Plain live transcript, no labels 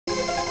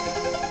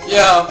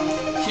Yo,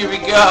 here we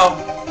go.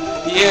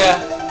 Yeah.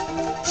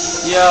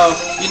 Yo,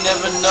 you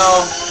never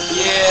know.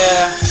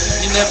 Yeah,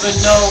 you never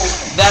know.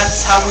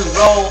 That's how we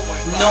roll.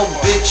 No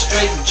bitch,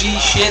 straight G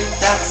shit.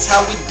 That's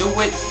how we do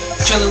it.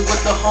 Chilling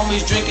with the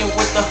homies, drinking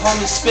with the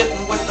homies,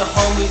 spitting with the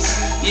homies.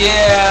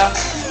 Yeah.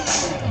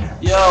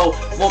 Yo,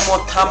 one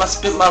more time I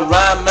spit my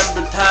rhyme.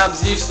 Remember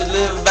times I used to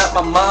live at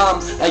my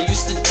mom's. I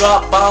used to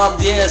drop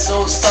bombs. Yeah,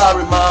 so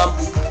sorry, mom.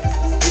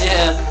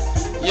 Yeah.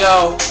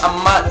 Yo, I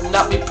might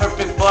not be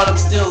perfect, but I'm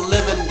still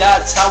living.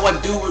 That's how I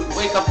do it.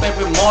 Wake up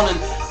every morning,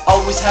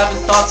 always having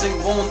thoughts and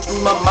going through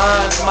my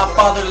mind. My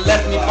father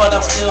left me, but I'm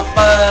still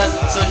fine.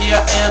 So here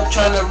I am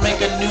trying to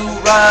make a new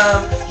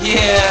rhyme.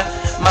 Yeah,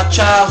 my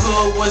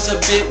childhood was a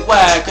bit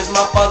whack, cause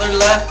my father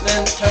left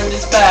and turned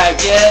his back.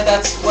 Yeah,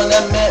 that's when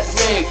I met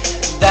Rick.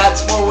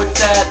 That's where we're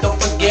at, don't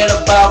forget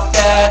about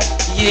that.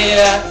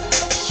 Yeah,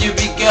 here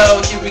we go,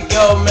 here we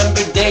go.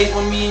 Remember days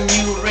when me and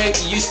you, Rick,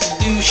 used to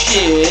do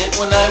shit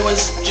when I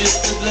was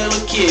just a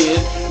little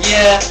kid.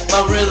 Yeah,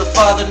 my real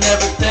father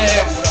never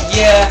there.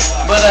 Yeah,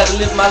 but I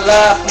live my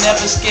life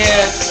never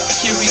scared.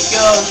 Here we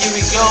go, here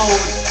we go.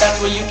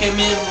 That's where you came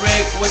in,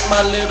 Rick, with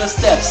my little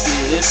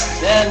stepsis.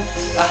 And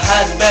I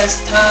had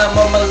best time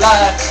of my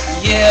life.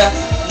 Yeah,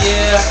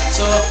 yeah.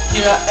 So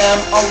here I am,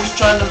 always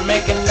trying to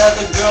make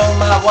another girl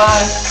my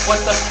wife. What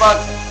the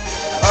fuck?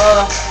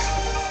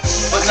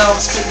 But now I'm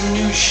spitting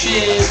new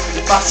shit.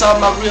 If I saw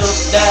my real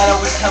dad, I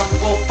would tell him,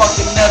 go fuck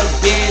another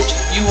bitch.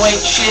 You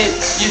ain't shit,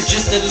 you're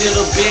just a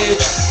little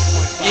bitch.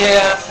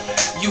 Yeah,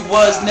 you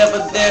was never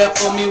there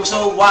for me,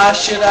 so why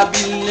should I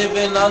be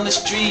living on the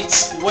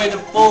streets waiting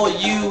for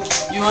you?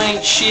 You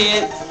ain't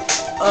shit.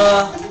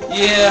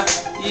 Yeah,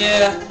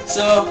 yeah.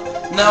 So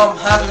now I'm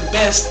having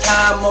best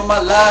time of my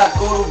life.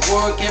 Go to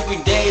work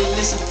every day,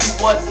 listen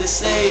to what they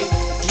say.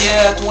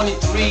 Yeah,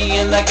 23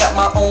 and I got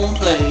my own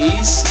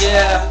place.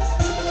 Yeah,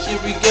 here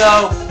we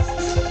go.